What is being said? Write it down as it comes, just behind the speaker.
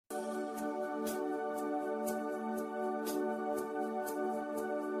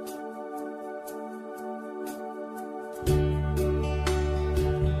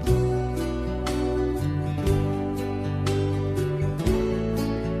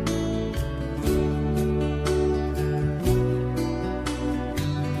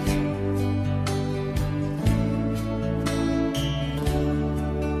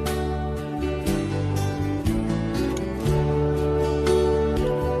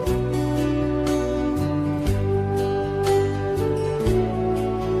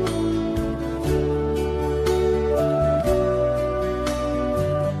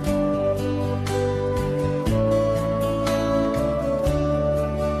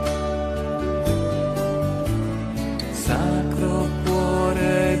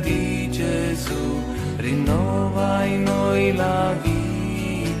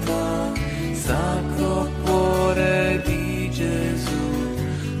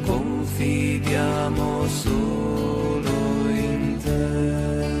confidiamo solo in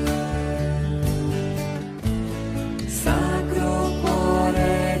te. Sacro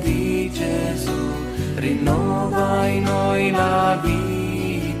cuore di Gesù, rinnova in noi la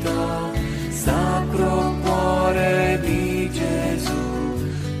vita. Sacro cuore di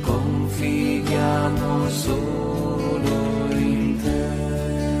Gesù, confidiamo solo in te.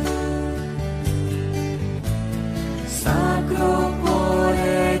 Sacro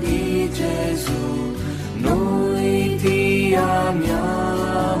cuore di Gesù, noi ti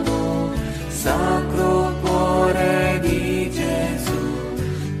amiamo. Sacro cuore di Gesù,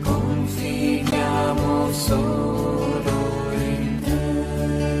 confidiamo solo in te.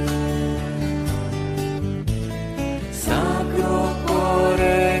 Sacro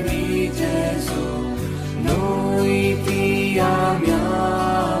cuore di Gesù, noi ti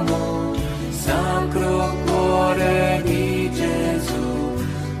amiamo. Sacro cuore di Gesù,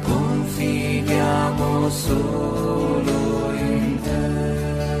 confidiamo solo in te.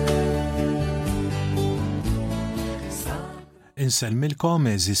 Insellmilkom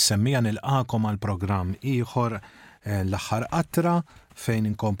eżis semmija nilqakom għal programm ieħor L-Aħħar Qatra fejn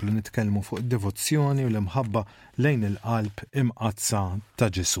inkomplu nitkellmu fuq id-devozzjoni u l-imħabba lejn il-qalb imqazza ta'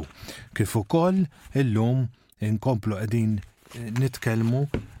 Ġesu. Kif ukoll illum inkomplu qegħdin nitkellmu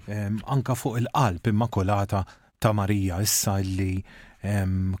anka fuq il-qalb immakolata ta' Marija issa li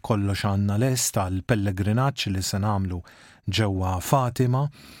kollox għandna lest tal-pellegrinaġġ li se nagħmlu ġewwa Fatima.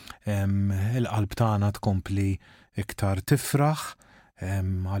 Il-qalb tagħna tkompli iktar tifraħ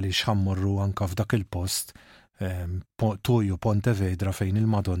għaliex ħammurru anka f'dak il-post Tuju Pontevedra fejn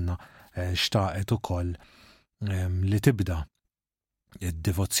il-Madonna xtaqet ukoll li tibda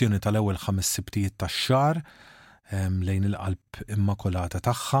id-devozzjoni tal-ewwel 5 sibtijiet tax-xahar lejn il-qalb immakolata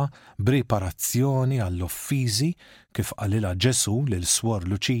tagħha b'riparazzjoni għall-offiżi kif qalilha Ġesu lil Swor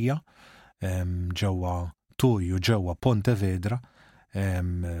Luċija ġewwa Tuju ġewwa Pontevedra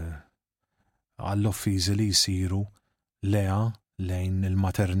għall-offiżi li jsiru leha lejn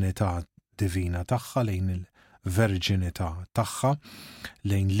il-maternità divina tagħha, lejn il-verġinità tagħha,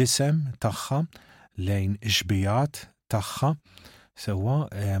 lejn l-isem tagħha, lejn ix-xbijat tagħha sewwa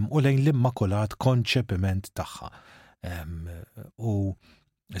u lejn l-immakolat konċepiment tagħha. U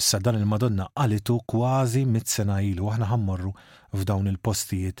issa dan il-Madonna qalitu kważi 100 sena ilu aħna ħammorru f'dawn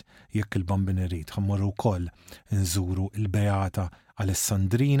il-postijiet jekk il-bambin irid. Ħammorru wkoll nżuru l-Beata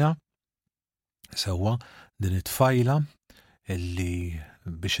Alessandrina sewwa din it-tfajla illi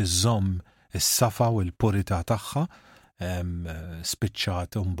biex iżomm is-safa u l-purità tagħha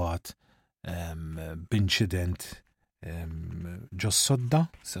spiċċat imbagħad b'inċident ġo-Sodda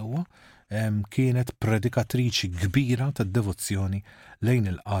sewwa kienet predikatriċi kbira tad-devozzjoni lejn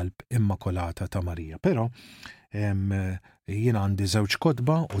il-qalb immakolata ta' Marija. Però jien għandi żewġ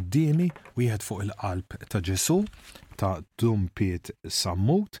kotba qudiemi, wieħed fuq il-qalb ta' Ġesu ta' Dumpiet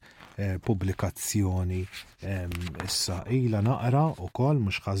Sammut, pubblikazzjoni issa ilha naqra wkoll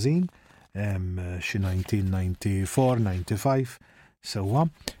mhux ħażin xi 1994-95 sewwa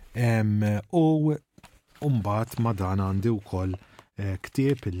u mbagħad ma dan għandi wkoll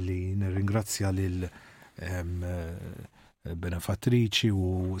ktieb illi nirringrazzja lil benefattriċi u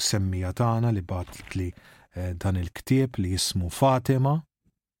semmija tagħna li bagħtet li dan il-ktieb li jismu Fatima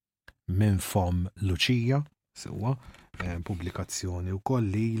minn fom Luċija sewwa pubblikazzjoni wkoll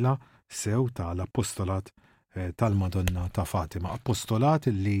lilha sew tal-appostolat tal-Madonna ta' Fatima. Appostolat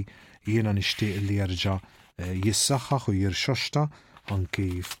li jiena nixtieq li jerġa' jissaħħaħ u jirxoxta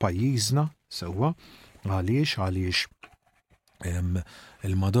anki f'pajjiżna sewwa għaliex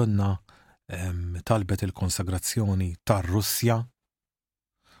il-Madonna talbet il-konsagrazzjoni tar-Russja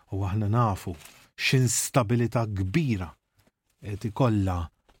u aħna nafu x'instabilità kbira qed ikollha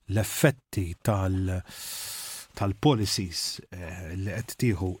l-effetti tal-policies li qed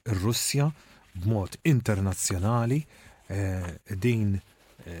tieħu r-Russja b'mod internazzjonali din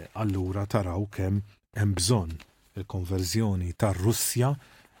allura taraw kemm hemm bżonn il-konverżjoni tar-Russja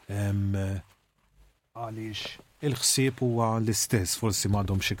għaliex il-ħsieb huwa l-istess, forsi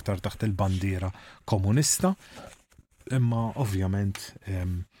m'għadhomx iktar taħt il-bandiera komunista, imma ovvjament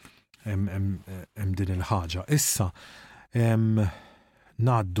hemm din il-ħaġa. Issa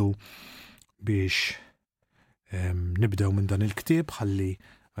ngħaddu biex nibdew minn dan il-ktieb ħalli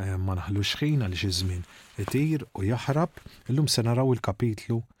ma naħlux ħin għaliex iż-żmien itir u jaħrab. Illum se naraw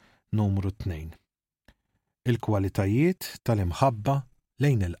il-kapitlu numru 2. Il-kwalitajiet tal-imħabba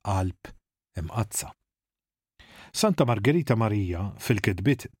lejn il-qalb imqazza. Santa Margherita Marija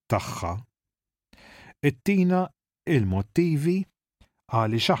fil-kitbiet tagħha ittina il-mottivi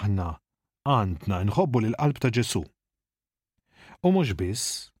għaliex aħna għandna nħobbu lill-qalb ta' Ġesu. U mhux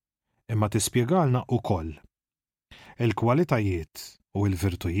biss, imma tispjegalna wkoll il-kwalitajiet u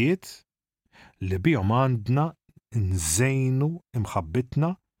l-virtujiet li bihom għandna nżejnu imħabbitna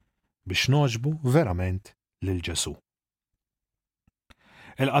biex noġbu verament lil Ġesu.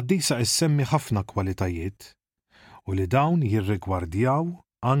 Il-qaddisa issemmi ħafna kwalitajiet u li dawn jirrigwardjaw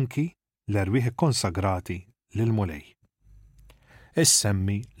anki l-erwieħ konsagrati lil Mulej.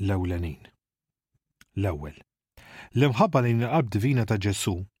 Issemmi l-ewlenin. L-ewwel. L-imħabba lejn il-qalb divina ta'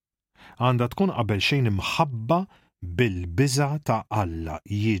 Ġesu għandha tkun qabel xejn imħabba bil-biża' ta' Alla,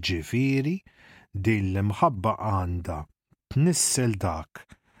 jiġifieri din l-imħabba għandha tnissel dak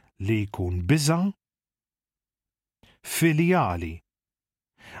li jkun biża' filjali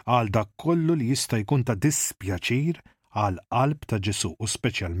għal dak kollu li jista' jkun ta' dispjaċir għal qalb ta' Ġesu u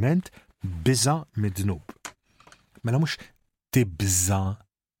speċjalment biża' mid-dnub. Mela mhux tibża'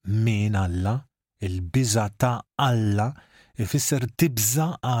 minn Alla, il-biża' ta' Alla ifisser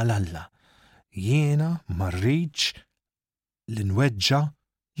tibża' għal Alla. Jiena ma rridx li nweġġa'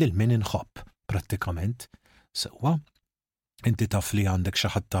 lil min inħobb prattikament. Sewwa inti taf li għandek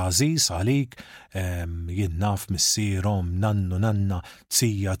xi ħadd ta' għażiż għalik, jien naf missierhom, nannu, nanna,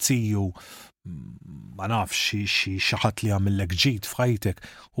 tzija, tziju, ma nafx xi ħadd li għamillek ġid f'ħajtek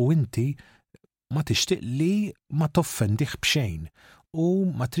u inti ma tixtieq li ma toffendih b'xejn u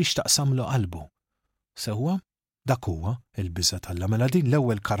ma trix taqsamlu qalbu. Sewwa dak huwa il-biża' tal-Alla. Mela din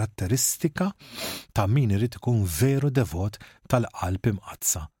l-ewwel karatteristika ta' min irid ikun veru devot tal-qalb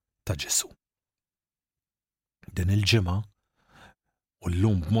imqazza ta' Ġesu. Din il-ġimgħa u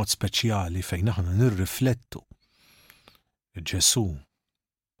llum b'mod speċjali fejn aħna nirriflettu Ġesu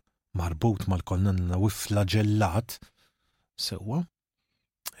marbut mal-kolonna u flagellat sewwa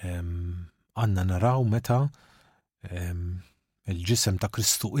għandna naraw meta il-ġisem ta'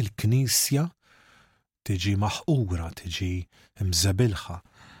 Kristu il-Knisja tiġi maħqura, tiġi mżebilħa.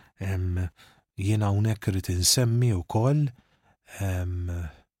 Jiena hawnhekk irid insemmi wkoll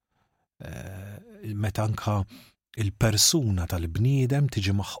meta anka il-persuna tal-bniedem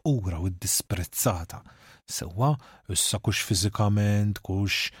tiġi maħqura u ddisprezzata. Sewwa, issa kux fiżikament,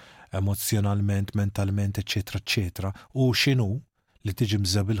 kux emozjonalment, mentalment, eċetera, eċetera, u x'inhu li tiġi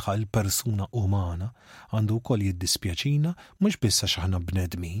mżebilħa il-persuna umana għandu wkoll jiddispjaċina mhux biss għax aħna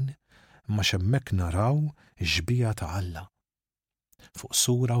bnedmin, imma x'hemmhekk naraw ix-xbija ta' Alla. Fuq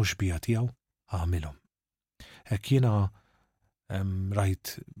sura u xbija tiegħu għamilhom. Hekk jiena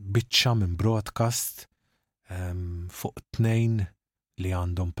rajt biċċa minn broadcast fuq tnejn li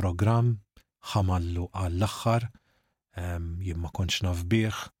għandhom programm ħamallu għall-aħħar, jien ma kontx naf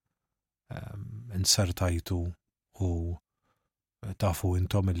bih, insertajtu u tafu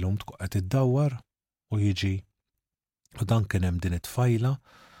intom illum qed iddawwar u jiġi u dan kien hemm din it-tfajla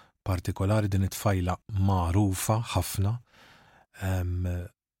partikolari, din it-tfajla magħrufa ħafna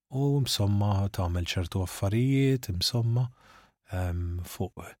u insomma tagħmel ċertu affarijiet insomma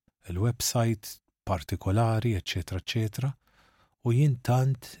fuq il-website partikolari, eccetera, eccetera. U jien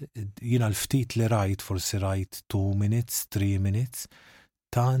tant, jiena l-ftit li rajt, forsi rajt 2 minutes, 3 minutes,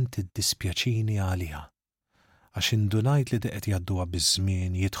 tant id-dispjaċini għaliha. Għax indunajt li qed jgħadduha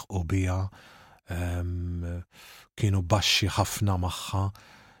biż-żmien, jidħqu biha, kienu baxxi ħafna magħha,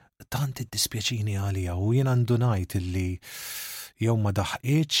 tant id-dispjaċini għaliha u jiena ndunajt illi jew ma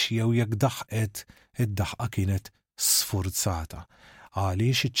daħqitx jew jekk daħqet id-daħqa kienet sfurzata.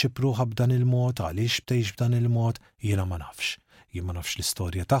 Għaliex iċċipruha b'dan il-mod, għaliex btejx b'dan il-mod, jiena ma nafx. Jien ma nafx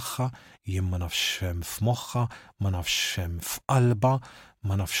l-istorja tagħha, jien ma nafx hemm f'moħħha, ma nafx hemm f'qalba,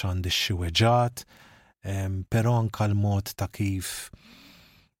 ma nafx għandi xi weġġat, però anke l-mod ta' kif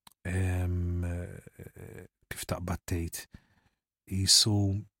taqbad tgħid qisu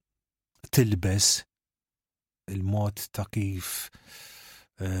tilbes il-mod ta' kif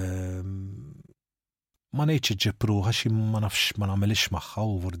ma ngħidx iġġepruha xi ma nafx ma nagħmelix magħha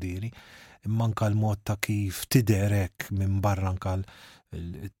u vurdiri, imma anke l-mod ta' kif tidher hekk minn barra anke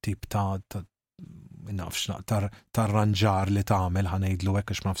il-tip ta' nafx tarranġar li tagħmel ħanejdlu hekk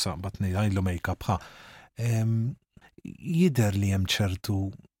għax ma nafx saqbad ngħidlu make-up jidher li hemm ċertu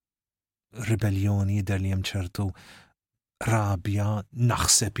ribelljoni, jidher li hemm ċertu rabja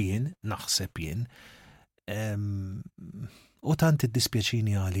naħseb jien u tant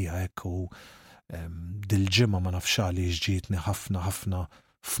iddispjaċini għaliha hekk u dil-ġimgħa ma nafx għaliex ġietni ħafna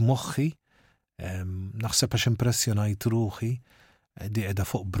f'moħħi, naħseb għax impressjonajt ruħi di qiegħda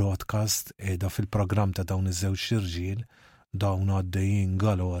fuq broadcast, qiegħda fil-programm ta' dawn iż-żewġ irġiel, dawn għaddejjin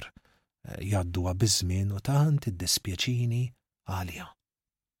galor jgħadduha biż-żmien u tant iddispjaċini għaliha.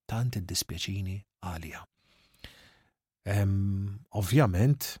 Tant iddispjaċini għaliha.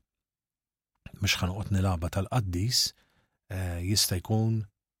 Ovvjament, mhux ħanoqgħod nilagħba tal-qaddis, jista' jkun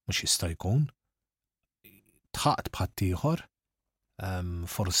mhux jista' jkun. Tħaqt b'ħadd ieħor,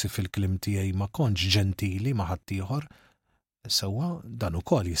 forsi fil-kliem tiegħi ma kontx ġentili ma' ħadd ieħor, sewwa dan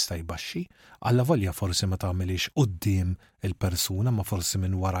ukoll jista' jbaxxi, alla volja forsi ma tagħmilix quddiem il-persuna ma forsi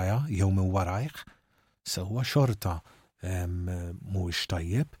minn warajha jew minn warajh, sewwa xorta mhuwiex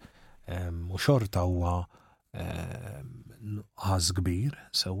tajjeb, u xorta huwa ħaż kbir,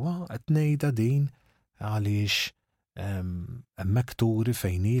 sewwa qed ngħidha din għaliex hemmhekk turi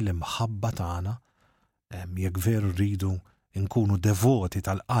fejn hi l-imħabba tagħna jekk veru rridu nkunu devoti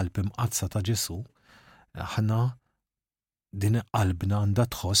tal-qalb imqazza ta' Ġesu, aħna din qalbna għandha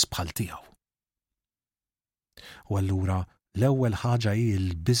tħoss bħal tiegħu. U allura l-ewwel ħaġa hi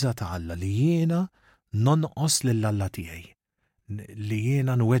l-biża' ta' Alla li jiena nonqos lil Alla tiegħi, li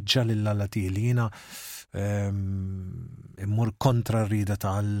jiena nweġġa lil Alla tiegħi, li jiena immur kontra r-rieda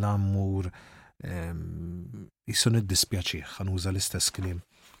ta' Alla, mmur jisu niddispjaċih, ħanuża l-istess kliem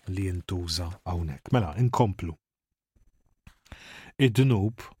li jintuża hawnhekk. Mela, inkomplu.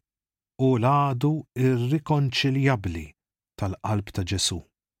 Id-dnub u l-għadu irrikonċiljabbli tal-qalb ta' Ġesu.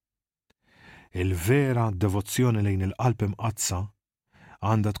 Il-vera devozzjoni lejn il-qalb imqazza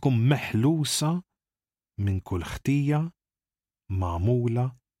għandha tkun meħlusa minn kull ħtija magħmula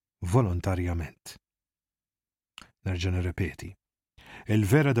volontarjament. Nerġa' nirrepeti.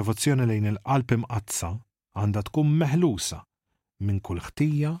 Il-vera devozzjoni lejn il-qalb imqazza għandha tkun meħlusa minn kull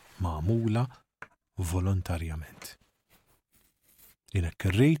ħtija magħmula volontarjament. Jien hekk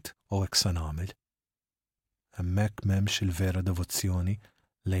irrid u hekk se nagħmel. Hemmhekk m'hemmx il-vera devozzjoni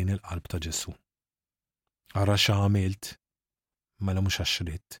lejn il-qalb ta' Ġesu. Ara x'għamilt, mela mhux għax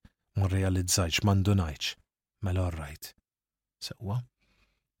ridt, ma rrealizzajtx, ma ndunajtx, mela orrajt. Sewwa,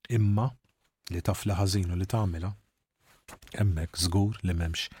 imma li taf li ħażin u li tagħmilha, hemmhekk żgur li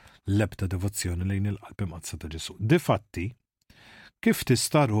m'hemmx l-ebda devozzjoni lejn il-qalb imqazza ta' Ġesu. Difatti, kif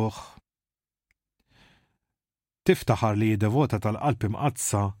tista' ruħ tiftaħar li devota tal-qalb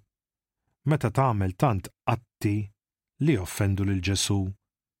imqazza meta tagħmel tant atti li joffendu lil Ġesu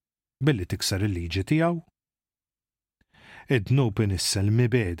billi tikser il-liġi tiegħu? Id-dnub inissel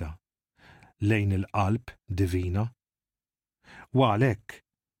mibeda lejn il-qalb divina u għalhekk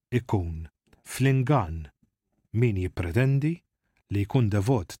ikun fl-ingann min jippretendi li jkun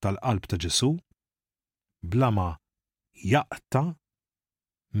devot tal-qalb ta' Ġesu bla ma jaqta'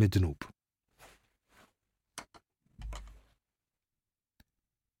 mid-dnub.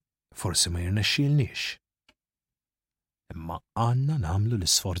 Forsi ma jirnexxielniex, imma għandna nagħmlu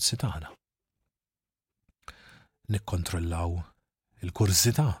l-isforzi tagħna. Nikkontrollaw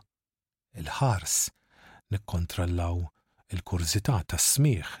il-kurżità, il-ħars, nikkontrollaw il-kurżità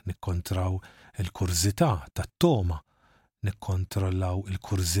tas-smigħ, nikkontraw il-kurżità tat-toma, nikkontrollaw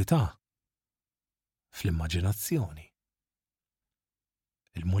il-kurżità fl-immaġinazzjoni.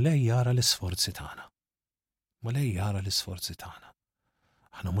 Il-mulej jara l-isforzi tagħna. Mulej jara l-isforzi tagħna.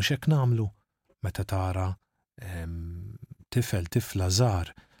 Aħna mhux hekk nagħmlu meta tara tifla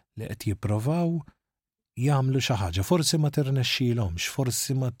żgħar li qed jippruvaw jagħmlu xi ħaġa, forsi ma tirnexxielhomx,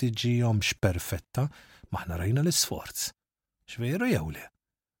 forsi ma tiġihomx perfetta, ma aħna rajna l-isforz. X'veru jew le?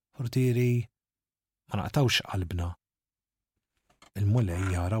 Fortieri ma naqtawx qalbna.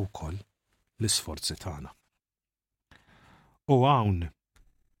 Il-mulej jara wkoll l-isforzi tagħna. U hawn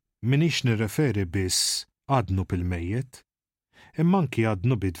minix nirreferi biss għadnu bil-mejjet, imma anki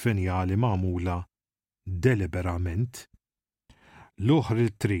għadnu bid-venjali magħmula deliberament. L-oħra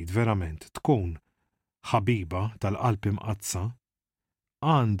li trid verament tkun ħabiba tal-qalb imqazza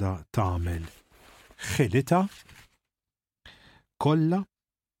għandha tagħmel ħilita kollha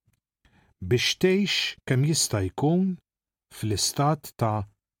biex tgħix kemm jista' jkun fl-istat ta'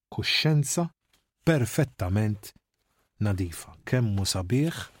 kuxjenza perfettament nadifa. Kemm hu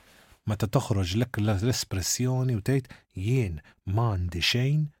sabiħ meta toħroġ lek l-espressjoni u tgħid jien m'għandi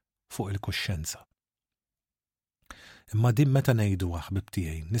xejn fuq il-kuxjenza. Imma din meta ngħiduha ħbib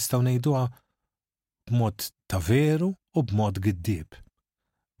tiegħi, nistgħu ngħiduha b'mod ta' veru u b'mod giddieb.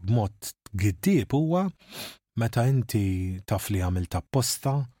 B'mod giddieb huwa meta inti taf li għamilt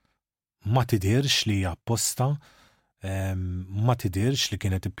apposta, ma tidirx li hija apposta, ma tidirx li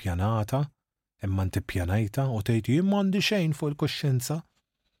kienet ippjanata, imma inti ppjanajta u tgħid jien m'għandi xejn fuq il-kuxjenza.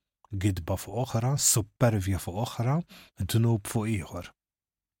 Gidba fuq oħra, supervja fuq oħra, dnub fuq ieħor.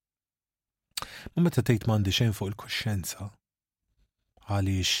 Ma meta tgħid m'għandi xejn fuq il-kuxjenza,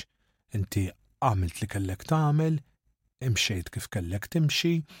 għaliex inti għamilt li kellek tagħmel, imxejt kif kellek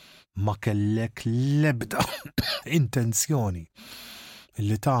timxi, ma kellek l-ebda intenzjoni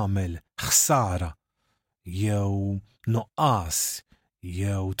li tagħmel ħsara jew noqqas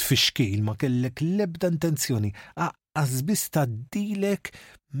jew tfixkil, ma kellek l-ebda intenzjoni. Biss tgħaddilek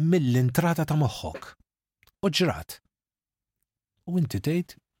mill-intrata ta' moħħok. U ġrat. U inti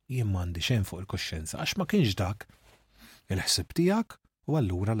tgħid jien m'għandi xejn fuq il-koxxenza għax ma kienx dak il-ħsieb tiegħek u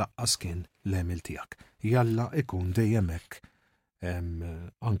allura laqqas kien l-emil tiegħek. Jalla ikun dejjem hekk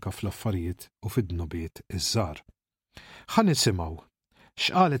anka fl-affarijiet u fid-dnobiet iż-żgħar. Ħa nisimgħu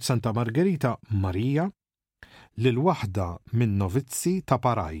x'qalet Santa Margherita Marija lil waħda minn novizzi ta'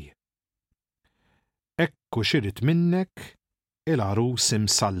 Paraj. Ekku xirit minnek il-arus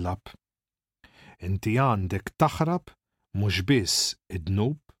imsallab. Inti għandek taħrab mhux biss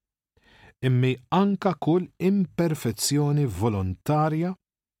id-dnub, immi anka kull imperfezzjoni volontarja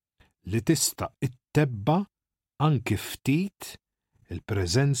li tista' ittebba anki ftit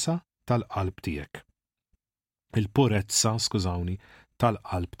il-preżenza tal-qalb tiegħek. Il-purezza, skużawni,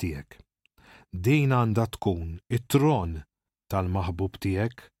 tal-qalb tiegħek. Din għandha tkun it-tron tal-maħbub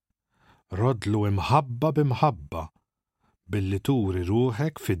tiegħek, rodlu imħabba b'imħabba billi turi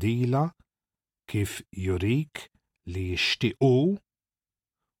ruħek fidila kif jurik li jixtiequ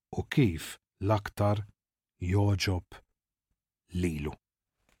u kif l-aktar joġob lilu.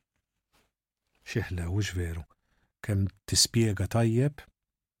 Xieħlew veru, kemm tispjega tajjeb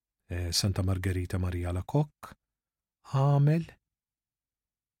Santa Margherita Marija Lakok għamel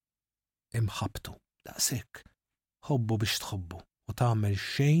imħabtu, daqshekk, ħobbu biex tħobbu u tagħmel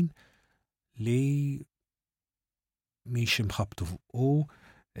xejn li mhix imħabtu u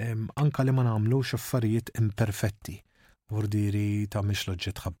anka li ma nagħmlux affarijiet imperfetti. Vurdiri tagħmilx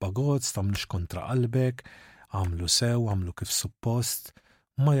loġġett ħabba gozz, tagħmilx kontra qalbek, għamlu sew, għamlu kif suppost,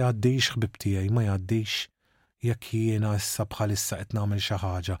 ma jgħaddix ħbib tiegħi, ma jgħaddix jekk jiena issa bħalissa qed nagħmel xi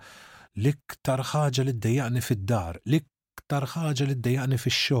ħaġa. L-iktar ħaġa li ddejjaqni fid-dar, l-iktar ħaġa li ddejjaqni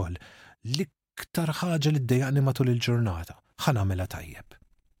fix-xogħol, l-iktar ħaġa li ddejjaqni matul il-ġurnata. Ħa nagħmilha tajjeb,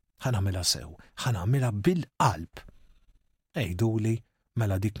 ħa nagħmilha sew, ħa nagħmilha bil-qalb. Ejduli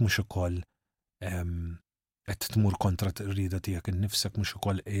mela dik mhux ukoll qed tmur kontra t-rida tiegħek innifsek mhux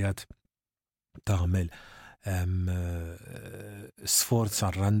ukoll qiegħed tagħmel sforz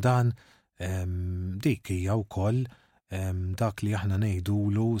arrandan, dik hija wkoll dak li aħna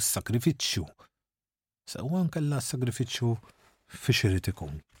ngħidulu s-sagrifiċċju. Sewwa nkella s-sagrifiċċju fiex irid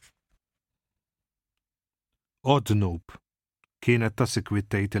ikun. Odnub kienet ta'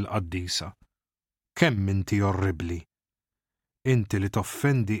 sikwittejt il-qaddisa. Kemm inti orribli. Inti li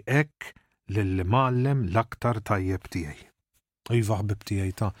toffendi hekk lilli mgħallem l-aktar tajjeb tiegħi. Iva ħbib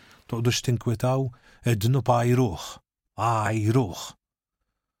tiegħi ta' toqgħodux tinkwitaw id-dnub għajruh.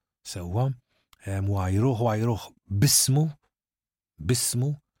 Sewwa, għajruh bismu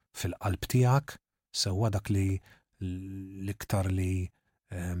fil-qalb tiegħek, sewwa dak li l-iktar li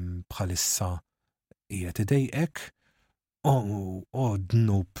bħalissa qiegħed idejqek,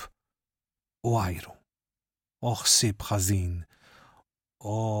 dnub u għajru, ħsieb ħażin,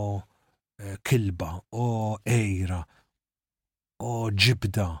 kilba, ejra,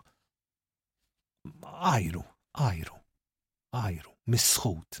 ġibda, għajru,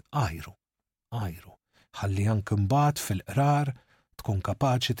 misħut, għajru. Ħalli anke mbagħad fil-qrar tkun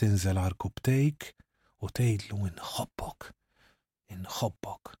kapaċi tinżel għall-kubtejk u tgħidlu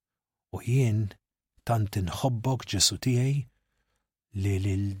inħobbok. U jien tant inħobbok Ġesu tiegħi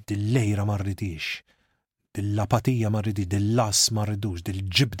li dil-lejra ma rridix, dil-apatija ma rridix, dil-las ma rridux,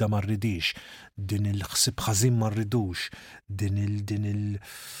 dil-ġibda ma rridix, din il-ħsieb ħażin ma rridux, din il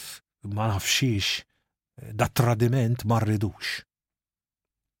ma nafxiex, da tradiment ma rridux.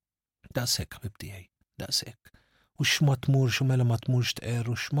 Daqshekk ħbib tiegħi, daqshekk. U x'ma tmurx u mela ma tmurx tqer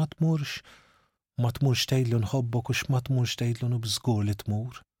u x'ma tmurx tgħidlu nħobbok u x'ma tmurx tgħidlu bżgur li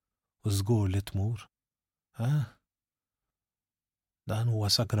tmur u żgur li tmur. Dan huwa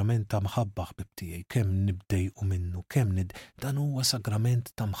sagrament ta' mħabba ħbib tiegħi, kemm nibdejqu minnu, dan huwa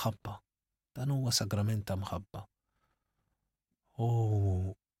sagrament ta' mħabba. Dan huwa sagrament ta' mħabba.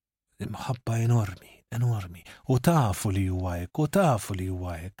 Mħabba enormi. U tafu li huwa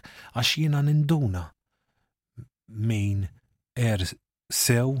hekk, għax jiena ninduna min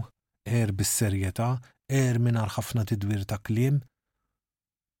sew, bis-serjetà, mingħajr ħafna tidwir ta' kliem,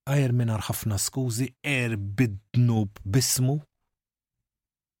 mingħajr ħafna skużi, bid-dnub bismu,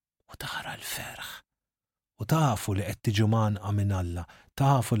 u tara l-ferħ. U tafu li qed tiġu manqa minn Alla,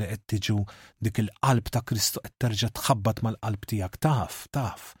 tafu li qed tiġu dik il-qalb ta' Kristu qed terġa' tħabbat mal-qalb tiegħek,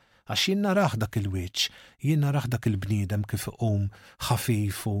 taf. Għax jien naraħ dak il-wiċċ, jien naraħ dak il-bniedem kif iqum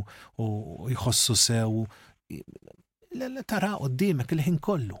ħafif u jħossu sew. Tara quddiemek il-ħin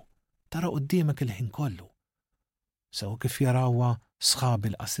kollu. Sew kif jarawha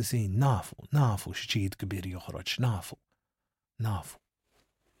sħabi l-qassisin, nafu x'ġid kbir joħroġ, nafu.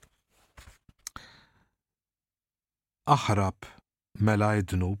 Aħrab mela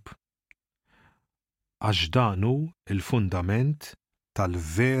id-dnub għax dan hu il-fundament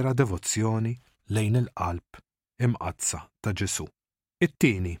tal-vera devozzjoni lejn il-qalb imqazza ta' Ġesu.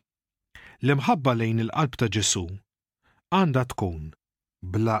 It-tieni, l-imħabba lejn il-qalb ta' Ġesu għandha tkun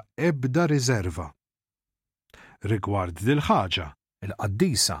bla ebda riserva. Rigward dil ħaġa,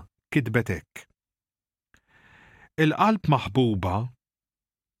 il-qaddisa kitbet hekk. Il-qalb maħbuba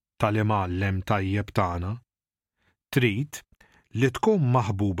tal-imgħallem tajjeb tagħna trid li tkun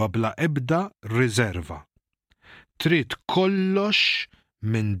maħbuba bla ebda riserva. Trid kollox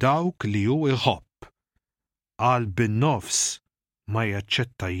minn dawk li hu iħobb. Qal bin-nofs ma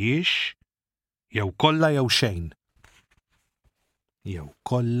jaċċettajiex jew kollha jew xejn. Jew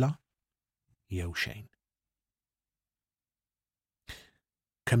kollha jew xejn.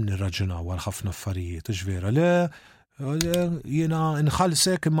 Kemm nirraġunaw għal ħafna affarijiet, ux vera, jiena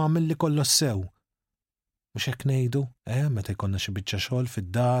nħallsek imma għamilli kollox sew. Mhux hekk ngħidu, meta jkollna xi biċċa xogħol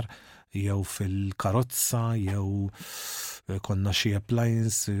fid-dar, jew fil-karozza, jew konna xi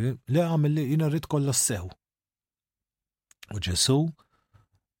appliance, le għamilli jiena rrid kollox sew. U Ġesu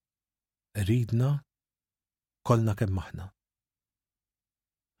ridna kollna kemm aħna.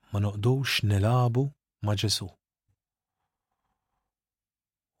 Ma noqdux nilagħbu ma' Ġesu.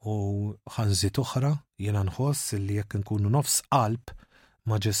 U ħanżit oħra jiena nħoss li jekk nkunu nofs qalb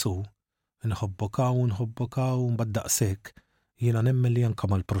ma' Ġesu, nħobbokaw mbagħad daqshekk, jiena nemmen li anke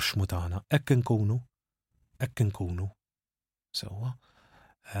mal-proxmu tagħna. Hekk inkunu. Sewwa.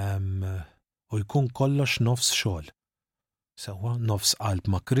 U jkun kollox nofs xogħol. Sewwa, nofs qalb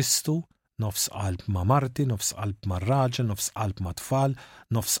ma' Kristu, nofs qalb ma' Marti, nofs qalb ma' raġel, nofs qalb ma' tfal,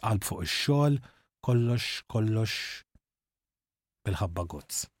 nofs qalb fuq ix-xogħol, kollox bil-ħabba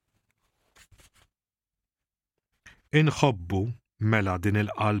Gozz. Inħobbu mela din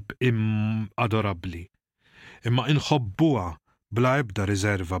il-qalb adorabbli, imma inħobbuha bla ebda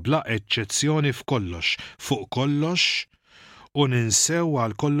riserva, bla eċċezzjoni f'kollox, fuq kollox, u ninsew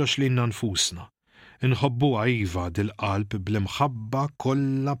għal kollox lilna nfusna. Inħobbuha iva dil-qalb bl-imħabba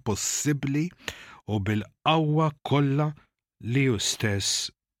kollha possibbli u bil-qawwa kollha li hu stess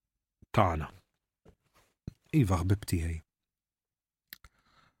tagħna. Iva ħbib tiegħi.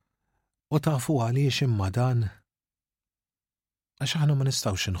 U tafu għaliex imma dan għax aħna ma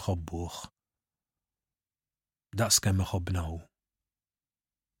nistgħux inħobbuh daqskemm iħobbna hu.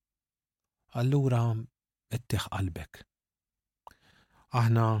 Allura ittieħ qalbek.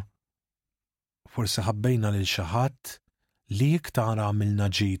 Aħna forsi ħabbejna lil xi ħadd li iktar għamilna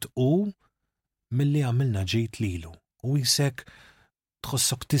ġid hu milli għamilna ġid lilu. U jisek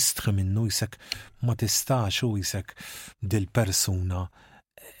tħossok tistħi minnu, jisek ma tistax, u jisek dil-persuna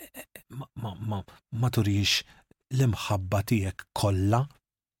ma turix l-imħabba tiegħek kollha,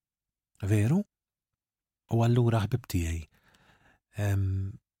 veru? U allura ħbib tiegħi,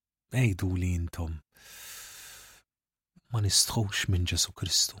 ejdu li intom ma nistħux minn Ġesu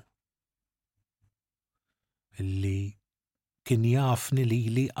Kristu. Illi kien jafni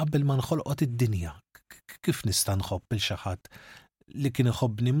li qabel ma nħolqot id-dinja. Kif nista' nħobb il xi ħadd li kien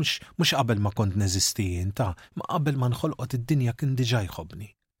iħobbni mhux qabel ma kont neżisti jien, ma qabel ma nħolqot id-dinja kien diġà jħobbni.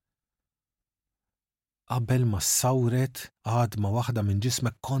 Qabel ma ssawret għadma waħda minn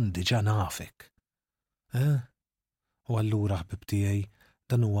ġismek kont diġà nafek. U allura ħbib tiegħi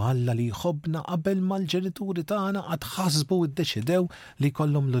dan huwa Alla li jħobbna qabel ma l-ġenituri tagħna qatt ħasbu u ddeċidew li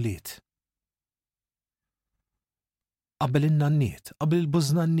jkollhom l-ulied. Qabel in-nanniet, qabel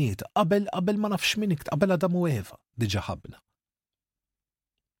il-bużnanniet, qabel ma nafx min qabel Adam u Eva diġà ħabna.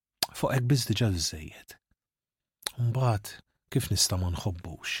 Fuq hekk biss diġà biżżejjed. Mbagħad kif nista' ma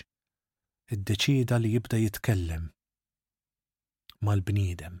nħobbux? Iddeċida li jibda jitkellem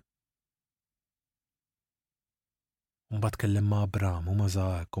mal-bniedem. Mbagħad tkellem ma' Abraham u ma'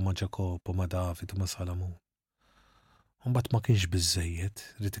 Żak u ma' Ġakob u ma' David u ma' Salamun. Mbagħad ma kienx biżżejjed,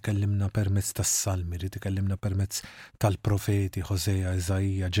 rid ikellimna permezz tas-salmi, rid ikellimna permezz tal-profeti Ħosea,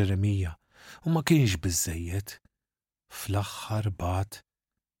 Eżajija, Ġeremija. U ma kienx biżżejjed. Fl-aħħar bagħat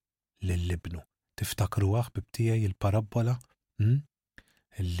lill-ibnu. Tiftakruha ħbib tiegħi il-parabola?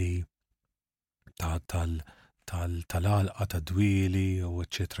 Illi tal-għalqa ta' dwieli u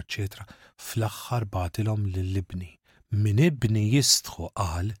eċetera eċetera, fl-aħħar bagħtilhom lill-ibni. Min ibni jistħu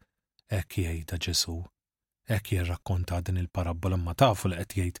qal, hekk jgħidha Ġesu, hekk jirrakkonta din il-parabola ma tafu li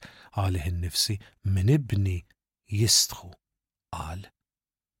qed jgħid għalih innifsi, min ibni jistħu qal.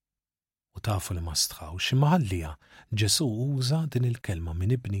 U tafu li ma stħawx, imma ħallija Ġesu uża din il-kelma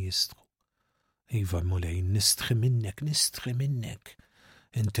min ibni jistħu. Iva mulej, nistħi minnek.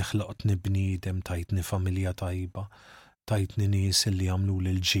 Inti ħloqtni bniedem, tajtni familja tajba, tajtni nies li jagħmlu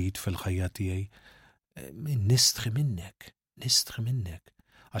lil ġid fil-ħajja tiegħi. Nistħi minnek. nistħi minnek.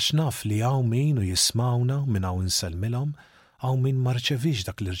 Għax naf li għaw min u jismawna minn għaw nselmilhom, għaw min marċevix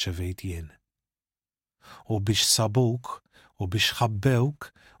dak li rċevejt jien. U biex sabuk, u biex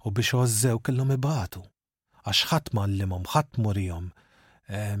ħabbewk, u biex għozzew kellhom ibatu. Għax ħadd mallimhom, ħadd murihom,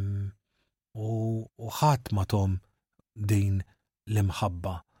 u ħadd matom din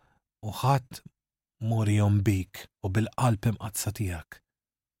l-imħabba, u ħadd murihom bik u bil-qalb imqazza tiegħek.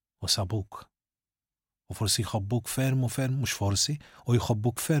 U sabuk. U forsi jħobbuk ferm u ferm, mhux forsi, u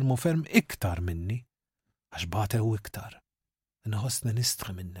jħobbuk ferm u ferm iktar minni, għax batew iktar. Nħossni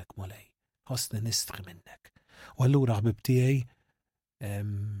nistħi minnek, Mulej, ħossni nistħi minnek. U allura ħbib tiegħi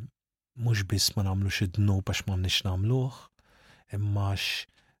mhux biss ma nagħmlux id-dnub għax m'għandniex nagħmluh, imma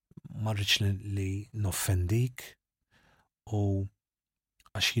ma rridx li noffendik u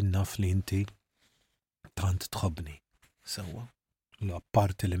għax jien naf li inti tant tħobbni. Sewwa.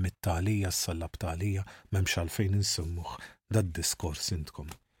 L-apparti li mit-talija, s-sallab talija, m'hemmx għalfejn insemmuh dad-diskors intkom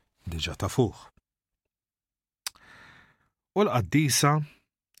diġà tafuh. U l-qaddisa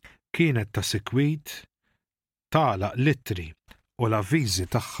kienet ta' sikwit tagħlaq littri u l-avviżi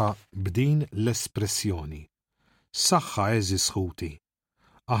tagħha b'din l-espressjoni. Saħħa eżis ħuti,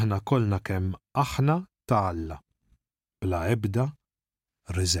 aħna kollna kemm aħna ta' Alla, bla ebda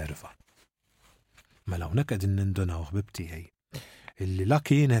riserva. Mela hawnhekk qegħdin nindunaw ħbib tiegħi illi la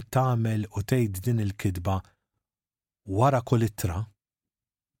kienet tagħmel u tgħid din il-kidba wara kull ittra,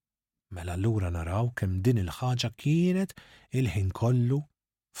 mela allura naraw kemm din il-ħaġa kienet il-ħin kollu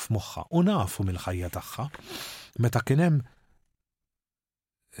f'moħħha. U nafu mill-ħajja tagħha meta kien hemm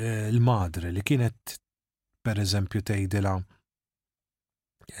il-madre li kienet pereżempju tgħidilha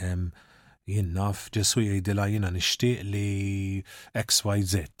jien naf Ġesu jgħidilha jiena nixtieq li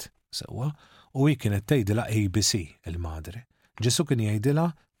XYZ sewwa u hi kienet tgħidilha ABC il-madre. Ġesu kien jgħidilha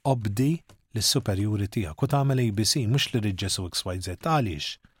obdi lis-superjuri tiegħek u tagħmel ABC mhux li rid Ġesu XYZ. Għaliex?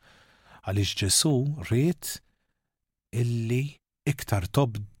 Għaliex Ġesu ried illi iktar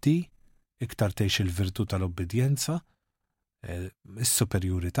tobdi, iktar tgħix il-virtu tal-obbedjenza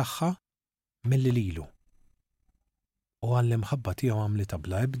is-superjuri tagħha milli lilu. U għall-imħabba tiegħu għamlitha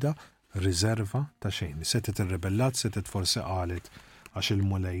bla ebda riserva ta' xejn. Setet irrebellat, setet forsi qalet għax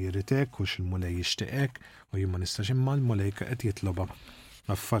il-mulej jiritek u x-il-mulej jixtieqek u jien ma nistax imma l-mulej qed jitloba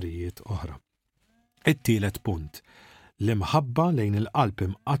affarijiet oħra. It-tielet punt. L-imħabba lejn il-qalb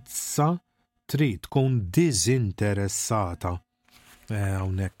imqazza trid tkun diżinteressata.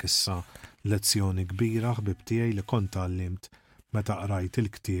 Hawnhekk issa lezzjoni kbira ħbib tiegħi li kont tallimt meta qrajt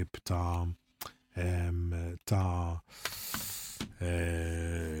il-ktieb ta'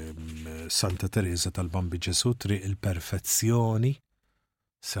 Santa Teresa tal-Bambi Ġesu, Triq il-perfezzjoni,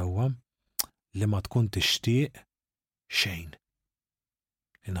 sewwa li ma tkun tixtieq xejn.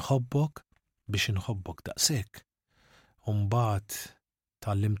 Inħobbok biex inħobbok daqshekk. U mbagħad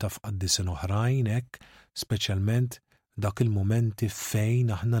tallimta f'qaddisen oħrajn hekk, speċjalment dak il-momenti fejn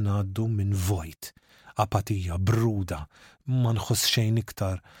aħna ngħaddu minn vojt, apatija, bruda, ma nħoss xejn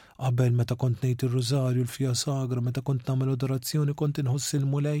iktar. Qabel meta kont ngħid ir-Rużarju l-Fija Sagra, meta kont nagħmel adorazzjoni, kont inħoss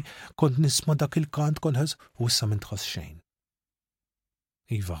il-mulej, kont nisma' dak il-kant, kont ħess u issa m'intħoss xejn.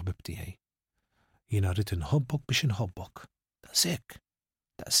 Iva ħbib tiegħi. Jiena rrid inħobbok biex inħobbok.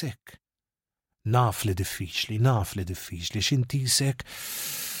 Daqshekk. Naf li diffiċli x'intisek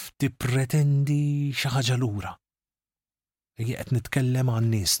tippretendi xi ħaġa lura. Qed nitkellem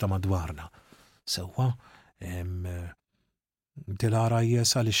għan-nies ta' madwarna. Sewwa Dilara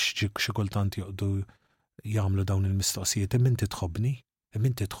jes għaliex xi kultant joqdu jagħmlu dawn il-mistoqsijiet inti tħobbni,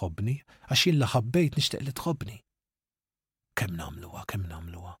 għax jien ħabbejt nixtieq li tħobbni. Kemm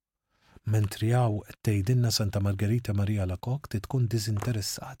nagħmluha. Mentri hawn qed tgħidilna Santa Margherita Marija Lakok tkun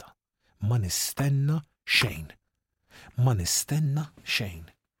diżinteressata. Ma nistenna xejn.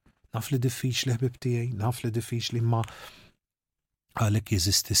 Naf li diffiċli ħbib tiegħi, naf li diffiċli ma għalhekk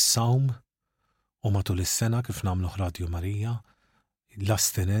jeżisti s-sawm u matul is-sena kif nagħmlu Radju Marija,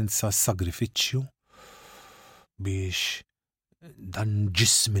 l-astenenza, s-sagrifiċċju biex dan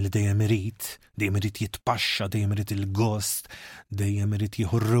ġismi li dejjem irid jitpaxxa, dejjem irid il-gost, dejjem irid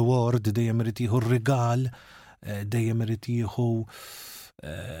jieħu r-reward, dejjem irid jieħu r-rigal, dejjem irid jieħu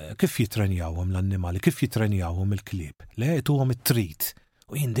kif jitrenjawhom l-annimali, kif jitrenjawhom il-klieb. Le tuhom it-trit.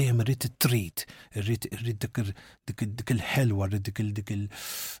 U jien dejjem irrid it-trit, irrid dik il-ħelwa,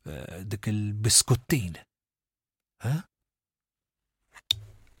 dik il-biskuttin.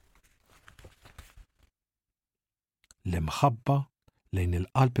 L-imħabba lejn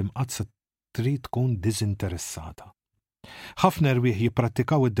il-qalb imqazza trid tkun diżinteressata. Ħafna rwieħ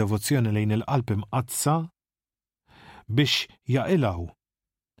jipprattikaw id-devozzjoni lejn il-qalb imqazza biex jaqilgħu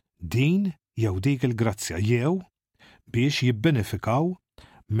din jew dik il-grazzja jew biex jibbenefikaw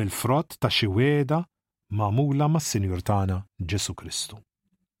mill-frott ta' xi wieda magħmula mas-Sinjur tagħna Ġesu Kristu.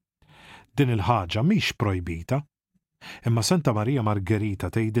 Din il-ħaġa mhix projbita, imma Santa Marija Margherita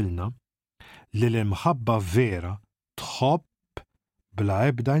tgħidilna li l-imħabba vera tħobb bla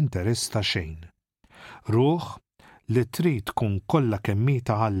ebda interess ta' xejn. Ruħ li trid tkun kollha kemm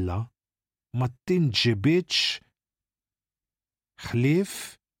ta' Alla ma tinġibitx ħlief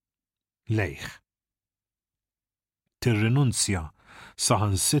lejh. Tirrinunzja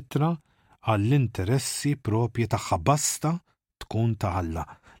saħansitra għall-interessi propji tagħha basta tkun ta' Alla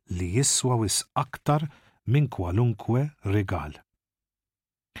li jiswa wisq aktar minn kwalunkwe rigal.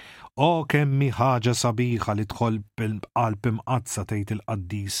 O kemmi ħaġa sabiħa li tħol bil-qalb imqazza tgħid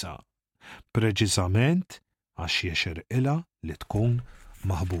il-qaddisa, preċiżament għax jexerqilha li tkun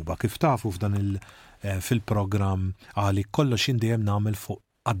maħbuba. Kif tafu fil-programm għali kollox indejjem nagħmel fuq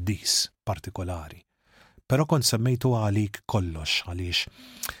qaddis partikolari. Però kont semmejtu għalik kollox għaliex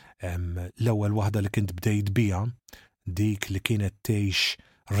l-ewwel waħda li kint bdejt biha dik li kienet tgħix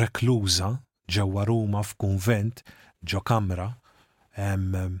rekluża ġewwa Ruma f'kunvent ġo kamra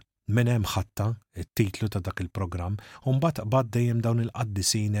minn hemm ħatta it-titlu ta' dak il-programm u mbagħad qbad dejjem dawn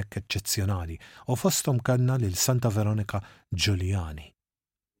il-qaddisiin hekk eċċezzjonali u fosthom kellna lil Santa Veronika Giuliani.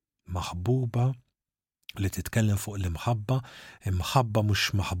 Maħbuba li titkellem fuq l-imħabba, imħabba mhux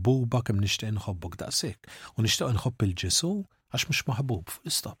maħbuba kemm nixtieq inħobbok daqshekk u nixtieq inħobb il-Ġesu għax mhux maħbub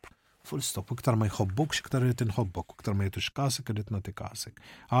full stop, iktar ma jħobbokx iktar irid inħobbok, iktar ma jgħidux kasek irid nagħti kasek.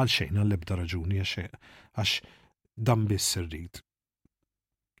 Għal xejn għall-ebda raġuni għax dan biss irrid.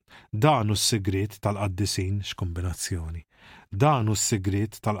 Dan hu s-sigriet tal-qaddisin x'kombinazzjoni. Dan hu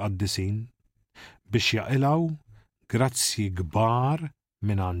s-sigriet tal-qaddisin biex jaqilgħu grazzi kbar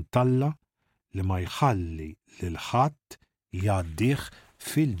mingħand Alla li ma jħalli lil ħadd jgħaddih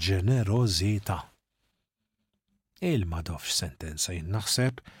fil-ġenerożità. Il-madofx sentenza jien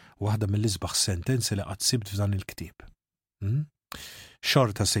naħseb waħda mill-isbaħ sentenzi li qatt sibt f'dan il-ktieb.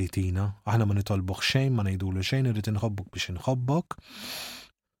 Xorta sejtina, aħna ma nitolbok xejn, ma ngħidulu xejn, irid inħobbok biex inħobbok.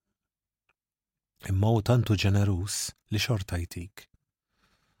 Imma hu tantu ġeneruż li xorta jtik.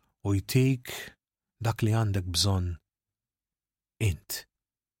 U jtik dak li għandek bżonn int.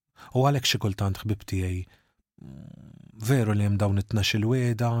 U għalhekk xi kultant ħbib tiegħi veru li hemm dawn it-tnax-il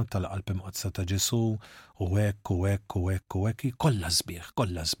wieda tal-qalb imqazza ta' Ġesu u hekk u hekk u hekk u hekk kollha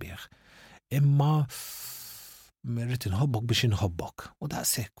sbieħ. Imma rrid inħobbok biex inħobbok. U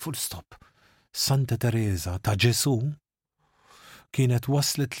daqshekk full stop. Santa Teresa ta' Ġesu kienet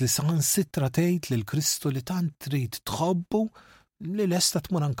waslet li saħansitra tgħid lil Kristu li tant trid tħobbu li lesta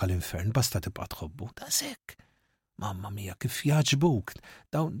tmur anke l-infern basta tibqa' tħobbu. Daqshekk. Mamma mia kif jaġbuk.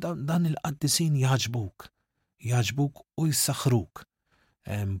 Dan il-qaddisin jaġbuk u jissaħruk.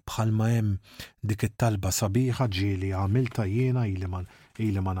 Bħalma hemm dik it-talba sabiħa ġieli għamilta jiena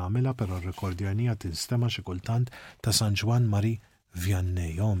ili ma nagħmilha però r-rekordjanija tinstema' xi kultant ta' San Ġwan Mari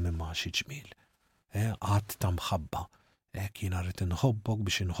Vianney imma xi ġmiel. Qatt ta' mħabba. Jiena rrid inħobbok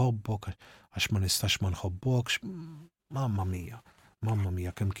biex inħobbok għax ma nistax ma nħobbokx. Mamma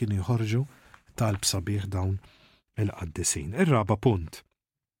mia kemm kienu jħorġu talb sabiħ dawn il-qaddisin. Ir-raba punt.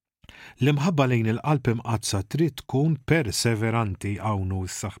 L-imħabba lejn il-qalb imqazza trid tkun perseveranti hawn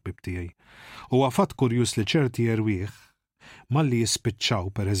s-saħbib tiegħi. Huwa fatt kurjuż li ċerti jerwieħ malli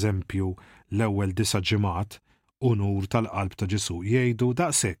jispiċċaw pereżempju l-ewwel 9 ġimgħat u nur tal-qalb ta' Ġesu jgħidu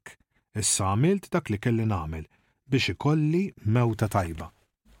daqshekk issa għamilt dak li kelli nagħmel biex ikolli mewta tajba.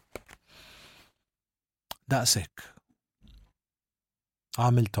 Daqshekk.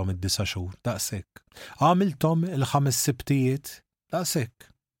 Għamilthom id-9 xhur, daqshekk. Għamilthom il-5 sibtijiet, daqshekk.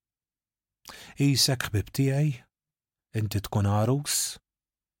 Isek ħbib tiegħi, inti tkun għarus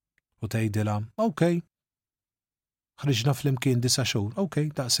u tgħidilha, okej, ħriġna flimkien 9 xhur,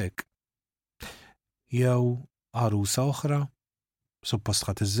 okej, daqshekk. Jew għarusa oħra, suppost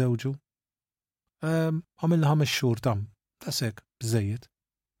ħadd iżżewġu, għamilna 5 xhur tam, daqshekk, biżżejjed.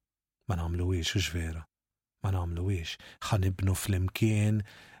 Ma nagħmluhiex hux vera. Ma nagħmluhiex. Ħanibnu flimkien,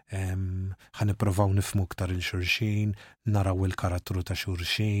 ħanippruvaw nifhmu aktar il-xulxin, naraw il-karattru ta'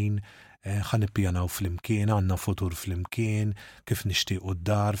 xulxin, ħanippjanaw flimkien, għandna futur flimkien, kif nixtiequ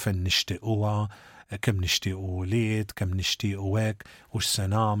d-dar, fejn nixtiequha, kemm nixtiequ wlied, kemm nixtiequ hekk, u x'se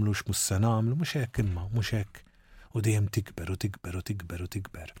nagħmlu, x'mhux se nagħmlu, mhux hekk imma, mhux hekk. U dejjem tikber u tikber u tikber u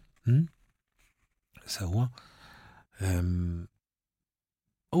tikber. Sewwa.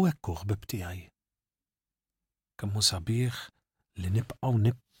 U hekk ħbib tiegħi. Kemm hu sabiħ li nibqgħu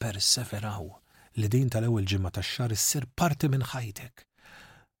nipperseveraw li din tal-ewwel ġimgħa tax-xahar issir parti minn ħajtek.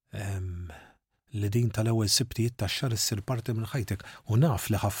 Li din tal-ewwel sibtijiet tax-xahar issir parti minn ħajtek u naf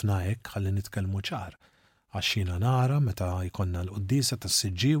li ħafna hekk ħalli nitkellmu ċar Għax jiena nara meta jkollna l-qudiesa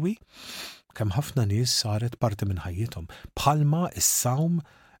tas-Siġġiewi kemm ħafna nies saret parti minn ħajjithom. Bħalma is-sawm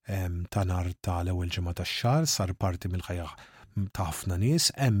ta' nhar tal-ewwel ġimgħa tax-xahar sar parti mill-ħajja ta' ħafna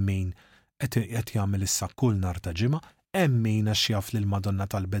nies, hemm min qed jagħmel issa kull nhar ta' ġimgħa, hemm min għax jaf li l-Madonna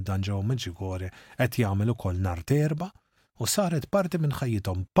tal-Beddan ġew Medjugorje qed jagħmel ukoll nhar terba' u saret parti minn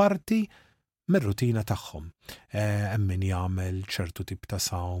ħajjithom, parti mir-rutina tagħhom. Hemm min jagħmel ċertu tip ta'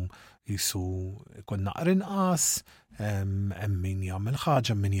 sawm jisu ikun naqra inqas, hemm min jagħmel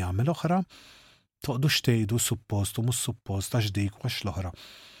ħaġa, min jagħmel oħra. Toqgħodux tgħidu suppost u mhux suppost għax dik u għax l-oħra.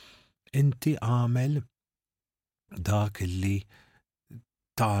 Inti għamel dak illi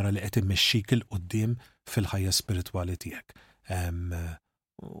tara li qed immexxik il qudiem fil-ħajja spiritwali tiegħek.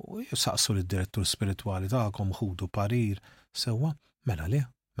 U saqsu lid-direttur spiritwali tagħkom ħudu parir sewwa mela le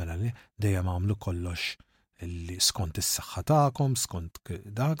dejjem għamlu kollox illi skont is-saħħa tagħkom, skont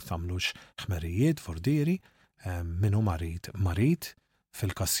dak tagħmlux ħmerijiet fordieri, minnu marit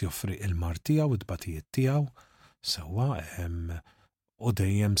fil-każ joffri il-mar tiegħu id-batijiet tiegħu sewwa u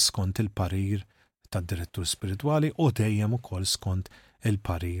dejjem skont il-parir tad-direttur spiritwali u dejjem ukoll skont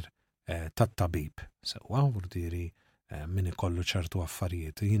il-parir tat-tabib. Sewwa fordieri min ikollu ċertu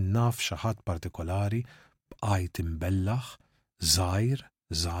affarijiet. Jien naf xi ħadd partikolari bqajt imbellaħ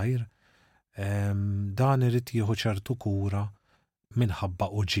żgħir, dan irid jieħu ċertu kura minħabba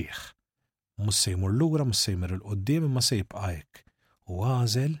uġigħ. Mhux se jmur lura, mhux se jmur il qudiem imma se jibqa' hekk. U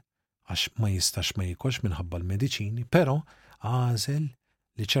għażel għax ma jistax ma jikolx minħabba l-mediċini, però għażel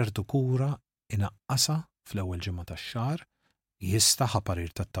li ċertu kura inaqqasa fl-ewwel ġimgħa tax-xahar jista'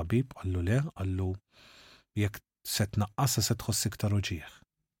 ħaparir tat-tabib qallu le, qallu jekk se tnaqqasha se tħoss iktar uġigħ.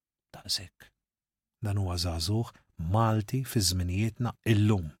 Daqshekk. Dan huwa żagħżugħ Malti fi żminijietna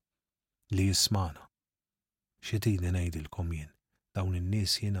illum li jismana. Xi tgħidli ngħidilkom jien, dawn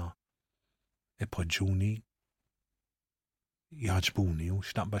in-nies jiena ipoġġuni jaġbuni u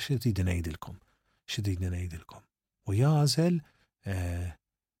x'naqba xi tgħidli ngħidilkom. U jagħżel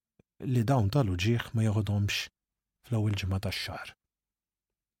li dawn tal-uġigħ ma jaħodhomx fl-ewwel ġimgħa tax-xahar.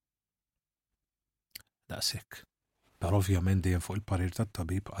 Daqshekk. Però ovvjament dejjem fuq il-parir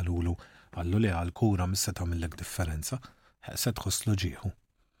tat-tabib qallu li għall-kura mis se tagħmellek differenza, se tħoss l-uġigħu.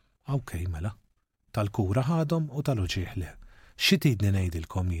 Okej mela, tal-kura ħadhom u tal-uġigħ le. Xi tgħidli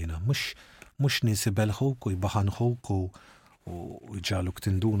ngħidilkom jiena, mhux nies ibelħuk u jbaħanħuk u jġaluk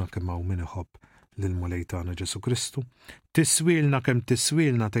tinduna kemm hawn min iħobb lill-Mulej tagħna Ġesu Kristu. Tiswilna kemm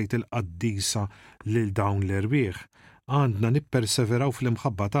tiswilna tgħid il-qaddisa lil dawn l-erbieħ. Għandna nipperseveraw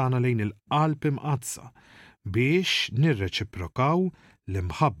fl-imħabba tagħna lejn il-qalb imqazza biex nirreċiprokaw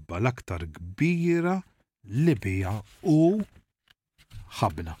l-imħabba l-aktar kbira li biha u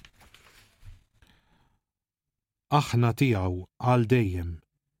ħabna. Aħna tiegħu għal dejjem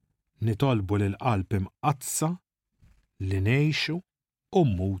nitolbu lil qalb imqazza li ngħixu u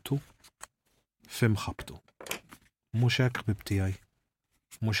mmutu f'imħabbtu. Mhux hekk ħbib tiegħi,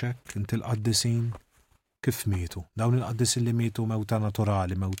 mhux hekk inti l-qaddisin kif mietu. Dawn il-qaddisin li mietu mewta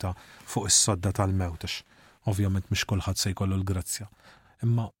naturali, mewta fuq is-sodda tal-mewt. Ovvjament mhux kulħadd se jkollu l-grazzja.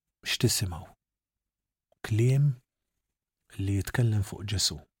 Imma x'tisimgħu? Kliem li jitkellem fuq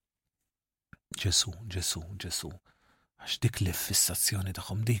Ġesu. Ġesu. Għax dik l-fissazzjoni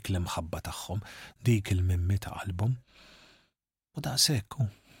tagħhom, dik l-imħabba tagħhom, dik il-mimmi ta' qalbhom. U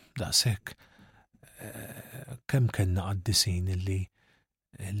daqshekk kemm kellna qaddisin illi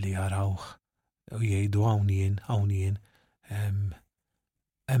jarawh u jgħidu hawn jien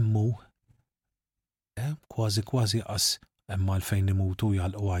emmu kważi qas emma għalfejn imutu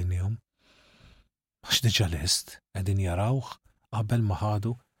jgħalqu għajnihom. Għax diġà lest qegħdin jarawh qabel ma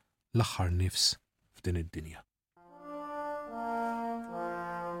ħadu l-aħħar nifs f'din id-dinja.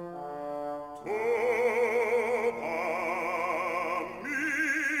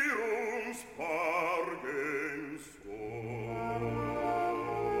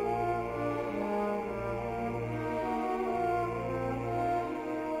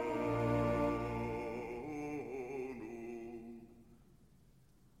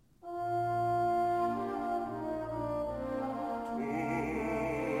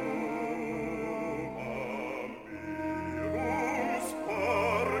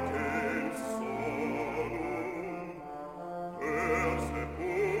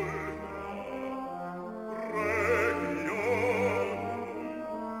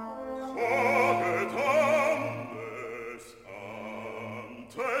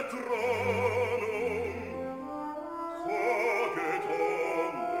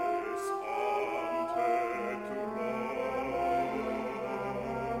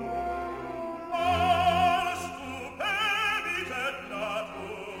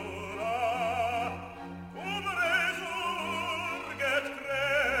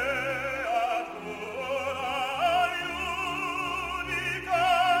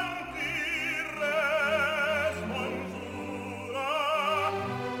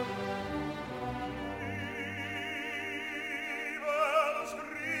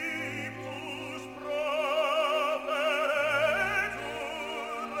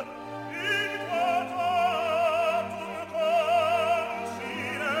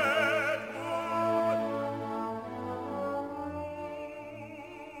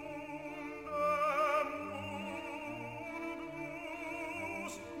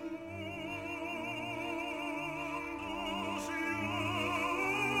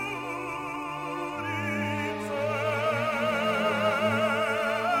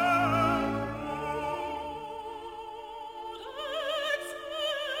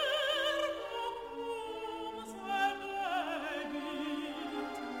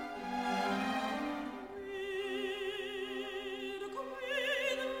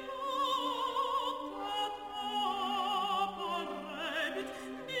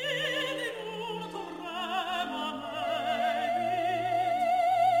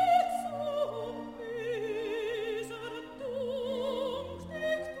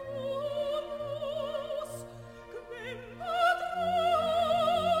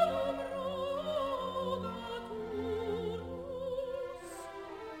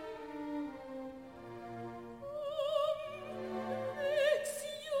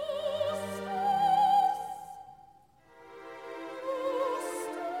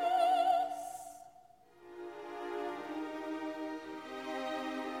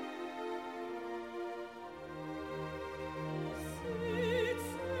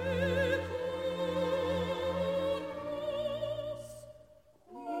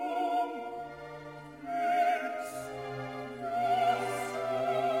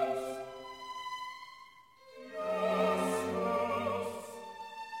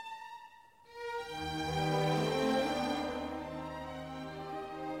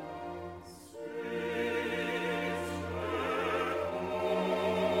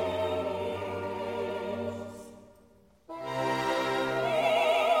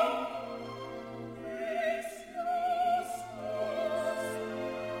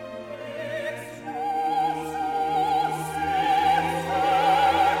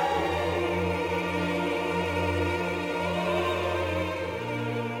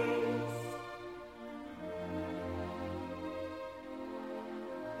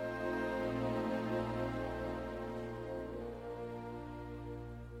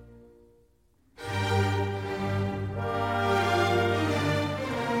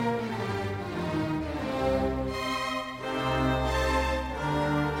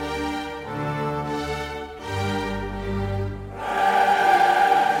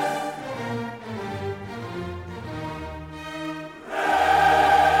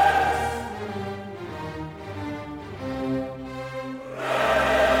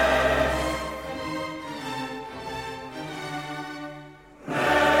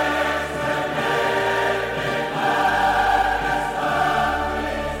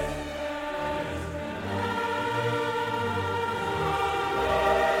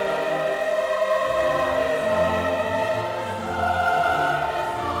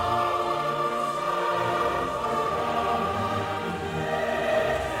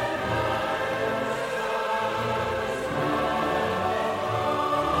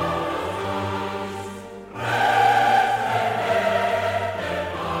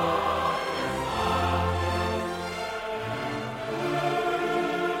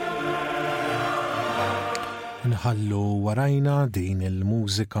 Nħallu warajna din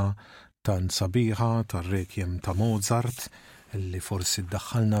il-mużika tan sabiħa tar-rekjem ta' Mozart illi forsi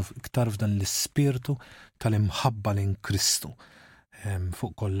ddaħħalna iktar f'dan l-ispirtu tal-imħabba lejn Kristu.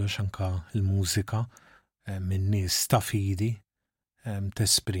 Fuq kollox anka l-mużika minn nies ta' fidi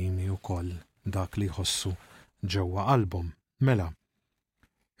tesprimi wkoll dak li jħossu ġewwa qalbhom. Mela,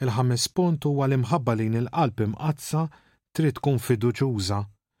 il-5 punt huwa l-imħabba lejn il-qalb imqazza trid tkun fiduċjuża.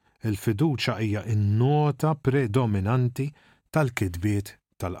 Il-fiduċja hija n-nota predominanti tal-kitbiet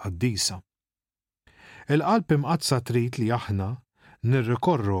tal-qaddisa. Il-qalb imqazza trid li aħna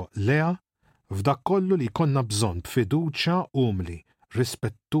nirrikorru leha f'dak kollu li jkollna bżonn b'fiduċja umli,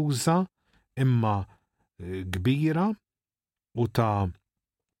 rispettuża imma kbira u ta'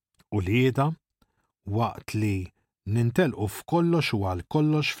 ulieda waqt li nintelqu f'kollox u għal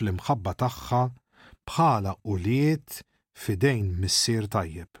kollox fl-imħabba tagħha bħala ulied f'idejn missier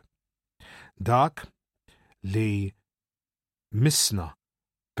tajjeb. Dak li misna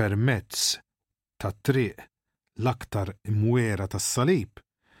permezz tat-triq l-aktar imwera tas-salib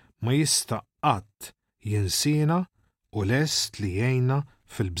ma jista' qatt jinsina u lest li jgħinna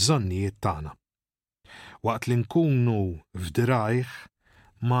fil-bżonnijiet tagħna. Waqt li nkunu f'dirajh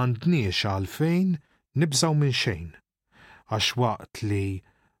m'għandniex għalfejn nibżgħu minn xejn, għax waqt li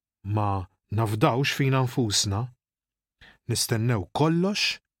ma nafdawx fina nfusna nistennew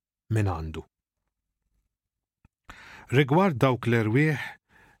kollox minn għandu. Rigward dawk l-irwieħ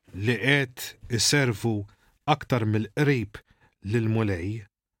li qed iservu aktar mill-qrib lil mulej,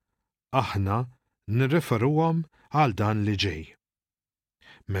 aħna nirreferuhom għal dan li ġej.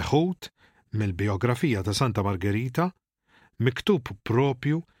 Meħud mill-biografija ta' Santa Margherita miktub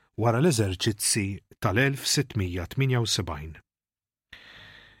propju wara l-eżerċizzi tal-1678.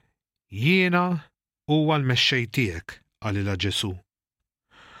 Jiena huwa l-mexxej tiegħek għalilha Ġesu,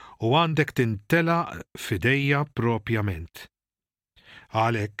 u għandek tintelaq f'idejja propjament.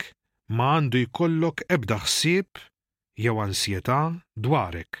 Għalhekk ma għandu jkollok ebda ħsieb jew ansjetà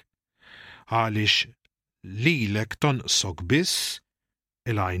dwarek, għaliex lilek tonqsok biss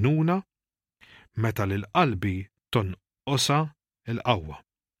il-għajnuna meta lil qalbi tonqosha il-qawwa.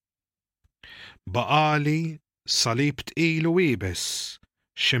 Baqali salib tqil u wiebes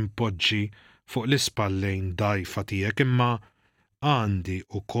x'impoġġi fuq l-ispallejn dgħajfa tiegħek, imma għandi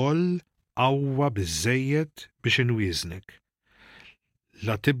wkoll qawwa biżżejjed biex inwieżnek.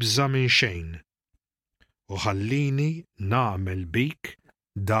 La tibża minn xejn u ħallini nagħmel bik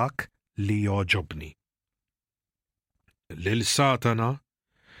dak li joġobni. Lil Satana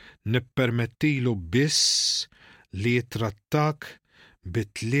nippermettilu biss li jitrattak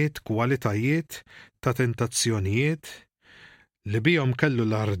bit-tliet kwalitajiet ta' tentazzjonijiet li bihom kellu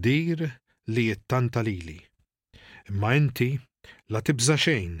l-ardir li jittanta lili. Imma inti la tibża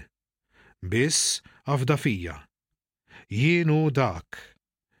xejn, biss afda fija. Jien hu dak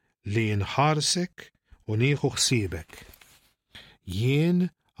li nħarsek u nieħu ħsiebek. Jien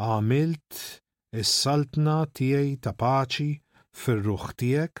għamilt is-saltna tiegħi ta' paċi fir-ruħ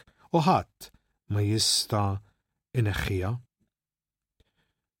tiegħek u ħadd ma jista' ineħħiha.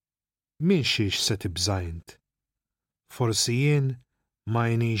 Min xiex se tibża int? Forsi jien ma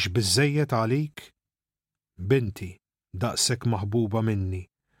jnix biżżejjed għalik? Binti daqshekk maħbuba minni,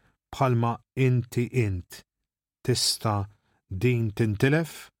 bħalma inti tista' din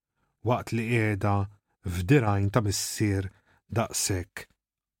tintilef waqt li qiegħda f'dirajn ta' missier daqshekk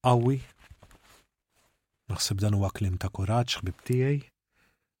qawwi. Naħseb dan huwa kliem ta' kuraġġ ħbib tiegħi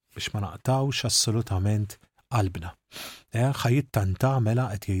biex ma naqtawx assolutament qalbna. Ħajittanta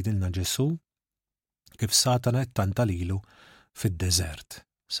mela qed jgħidilna Ġesu kif Satana ttanta lilu fid-deżert.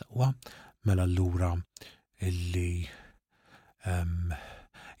 Sewwa mela allura illi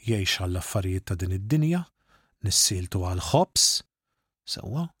jgħix għall-affarijiet ta' din id-dinja, nissiltu għal ħobs,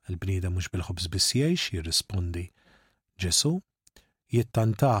 sewwa il-bniedem mhux bil-ħobs biss jgħix, jirrispondi Ġesu,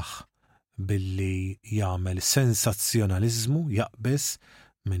 jittantaħ billi jagħmel sensazzjonaliżmu jaqbes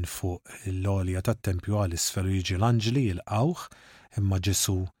minn fuq l-għolja tat-tempju għal isfel u jiġi l-anġli jilqawh, imma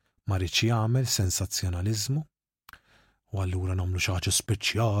Ġesu ma rridx jagħmel sensazzjonaliżmu u allura nagħmlu xi ħaġa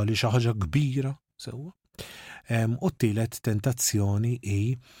speċjali, xi ħaġa kbira, sewwa. U t-tielet tentazzjoni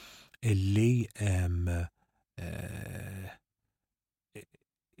hi illi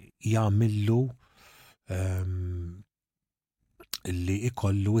jagħmillu illi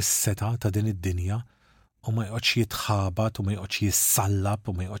ikollu s-seta ta' din id-dinja u ma jqgħodx jitħabat u ma jqgħodx jissallab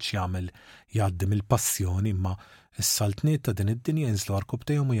u ma jqgħodx jagħmel jgħaddim il-passjoni, imma s-saltniet ta' din id-dinja jinżlu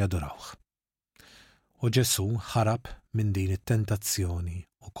għall-kubtejhom u jadurawh. U Ġesu ħarab minn din it-tentazzjoni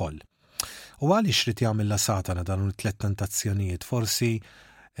ukoll. U għaliex rid jagħmilha Satana dan it-tliet tentazzjonijiet, forsi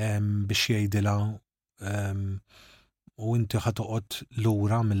biex jgħidilha inti ħatoqgħod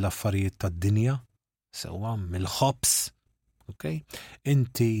lura mill-affarijiet tad-dinja, sewwa mill-ħobs, okay?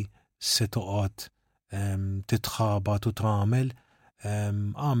 Inti se toqgħod titħabat u tagħmel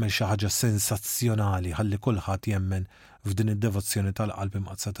għamel xi ħaġa sensazzjonali ħalli kulħadd jemmen f'din id-devozzjoni tal-qalb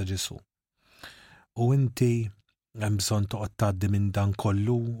imqazza ta' Ġesu. U inti hemm bżonn toqgħod tgħaddi minn dan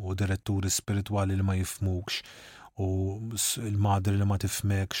kollu u diretturi spiritwali li ma jifhmukx u l-madri li ma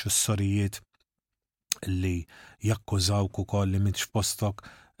tifhmekx u s-sorijiet li jakkużawk ukoll li m'intx f'postok,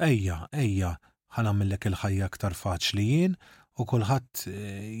 ejja ħanagħmellek il-ħajja aktar faċli jien u kulħadd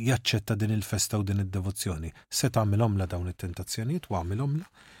jaċċetta din il-festa u din id-devozzjoni. Se tagħmilhomla dawn it-tentazzjonijiet u għamilhomla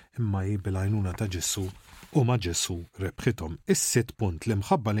imma bil-għajnuna ta' Ġesu u ma' Ġesu rebħithom. Is-sitt punt li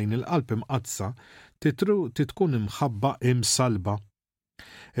mħabba lejn il-qalb imqazza titkun imħabba imsalba.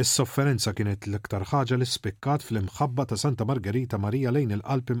 Is-sofferenza kienet l-iktar ħaġa li spikkat fl-imħabba ta' Santa Margherita Marija lejn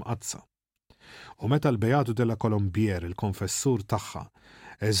il-qalb imqazza. U meta l-Beatu della Colombier, il-konfessur tagħha,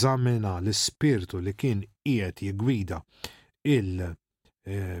 eżamina l-ispirtu li kien qiegħed jigwida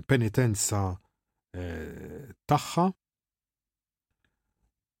il-penitenza tagħha,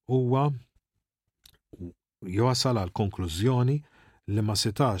 huwa jwasal għal konklużjoni li ma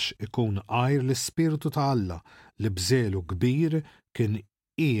setax ikun għajr l-ispirtu ta' Alla li bżelu kbir kien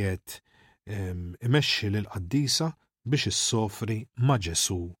qiegħed imexxi lill-qaddisa biex issofri ma'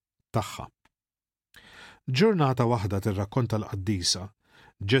 Ġesu tagħha. Ġurnata waħda tirrakkonta l-qaddisa,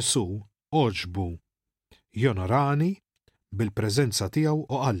 Ġesu oġbu jonorani bil-preżenza tiegħu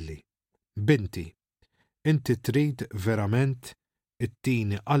u qalli: Binti, inti trid verament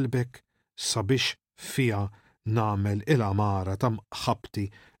ittini qalbek sabiex fija nagħmel il-amara ta' mħabbti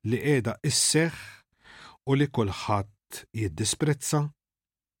li qiegħda isseħħ u li kulħadd jiddisprezza?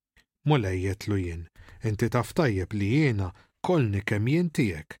 Mulejjetlu jien, inti taf tajjeb li jiena kollni kemm jien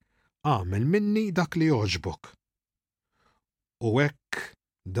tiegħek, għamel minni dak li jogħġbok. U hekk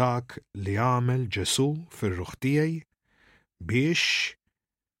dak li għamel Ġesu fir-ruħ tiegħi biex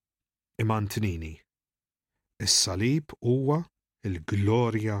imantnini. Is-salib huwa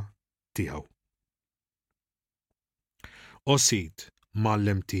il-glorja tiegħu. Osid,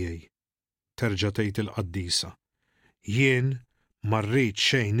 mallem tiegħi, terġa' tgħid il-qaddisa, jien ma rrid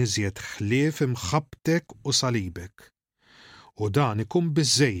xejn iżjed ħlief imħabbtek u salibek. U dan ikun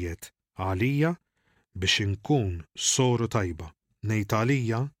biżżejjed għalija biex inkun soru tajba. Ngħid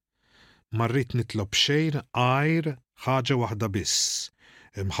għalija ma rrid nitlob xejn għajr ħaġa waħda biss,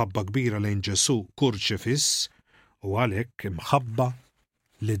 imħabba kbira lejn Ġesu kurċifiss u għalhekk imħabba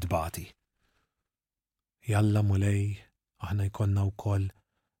li tbati. Jalla mulej aħna jkollna wkoll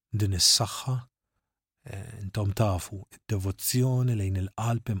din is-saħħa, intom tafu id-devozzjoni lejn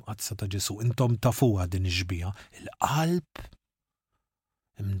il-qalb imqazza ta' Ġesu, intom tafuha din ix-xbija, il-qalb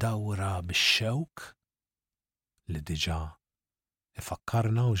imdawra bix-xewk li diġà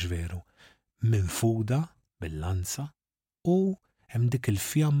ifakkarna u xveru minfuda bil-lanza u hemm dik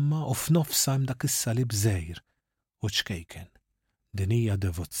il-fjamma u f'nofsa hemm dak is-salib żgħir u ċkejken. Din hija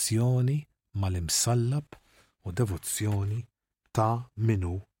devozzjoni mal-imsallab u devozzjoni ta'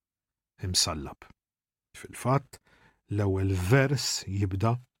 minu imsallab. Fil-fatt, l-ewwel vers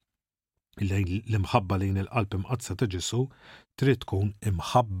jibda l-imħabba lejn il-qalb imqazza ta' Ġesu trid tkun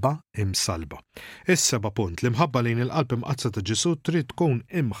imħabba imsalba. Is-seba' punt, l-imħabba lejn il-qalb imqazza ta' Ġesu trid tkun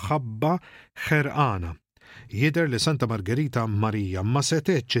imħabba ħerqana. Jidher li Santa Margherita Marija ma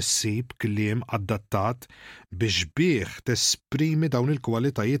setgħetx issib kliem adattat biex bih tesprimi dawn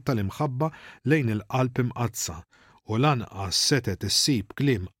il-kwalitajiet tal-imħabba lejn il-qalb imqazza u lanqas setgħet issib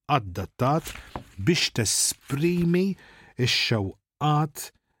kliem adattat biex tesprimi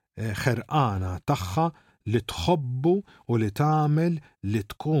x-xewqat ħerqana tagħha li tħobbu u li tagħmel li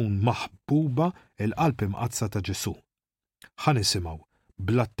tkun maħbuba il-qalb imqazza ta' Ġesu. Ħanisimgħu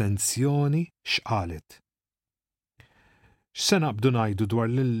bl-attenzjoni x'qalet. X'se naqbdu ngħidu dwar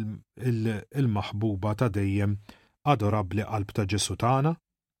il-maħbuba ta' dejjem adorabbli qalb ta' Ġesu tagħna?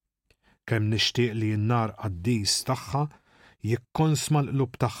 Kemm nixtieq li n-nar qaddis tagħha jikkonsma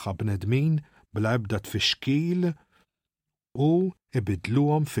l-qlub tagħha bnedmin bla ebda tfixkil u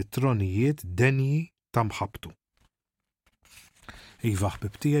ibidluhom fit-tronijiet denji ta' mħabbtu. Iva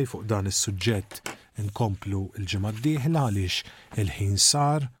ħbib tiegħi fuq dan is-suġġett inkomplu l-ġimgħa d-dieħla għaliex il-ħin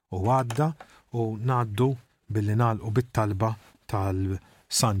sar u għadda u ngħaddu billi nagħlqu bit-talba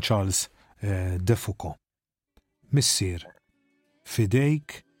tal-San Charles de Foucault. Missier,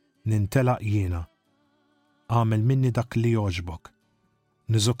 fidejk nintelaq jiena, għamel minni dak li jogħġbok.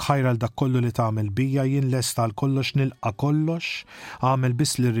 Niżuk ħajra l-dak kollu li tagħmel bija, jien lesta għal kollox nilqa' kollox, għamel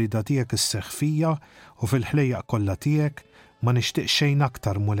biss li rrida tiegħek isseħħ fija u fil-ħlejjaq kollha tiegħek ma nixtieq xejn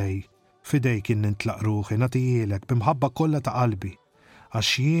aktar mulej fidejk jien nintlaq ruħi nagħtihilek b'imħabba kollha ta' qalbi,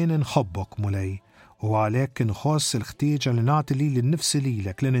 għax jien inħobbok mulej u għalhekk inħoss il-ħtieġa li nagħti lili nnifsi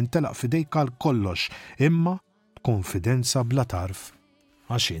lilek li nintelaq fidejk għal kollox, imma b'konfidenza bla tarf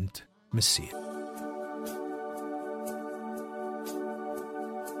għax int missier.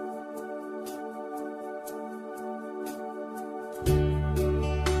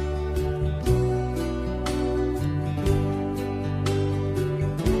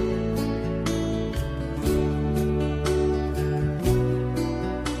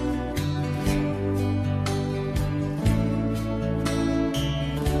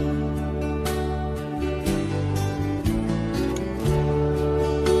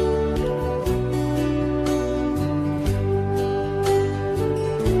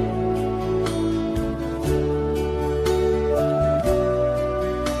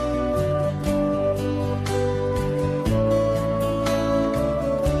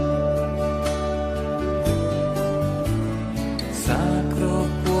 Sacro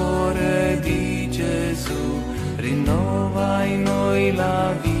cuore di Gesù, rinnova in noi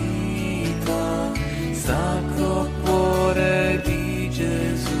la vita. Sacro cuore di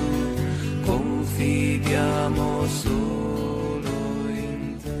Gesù, confidiamo su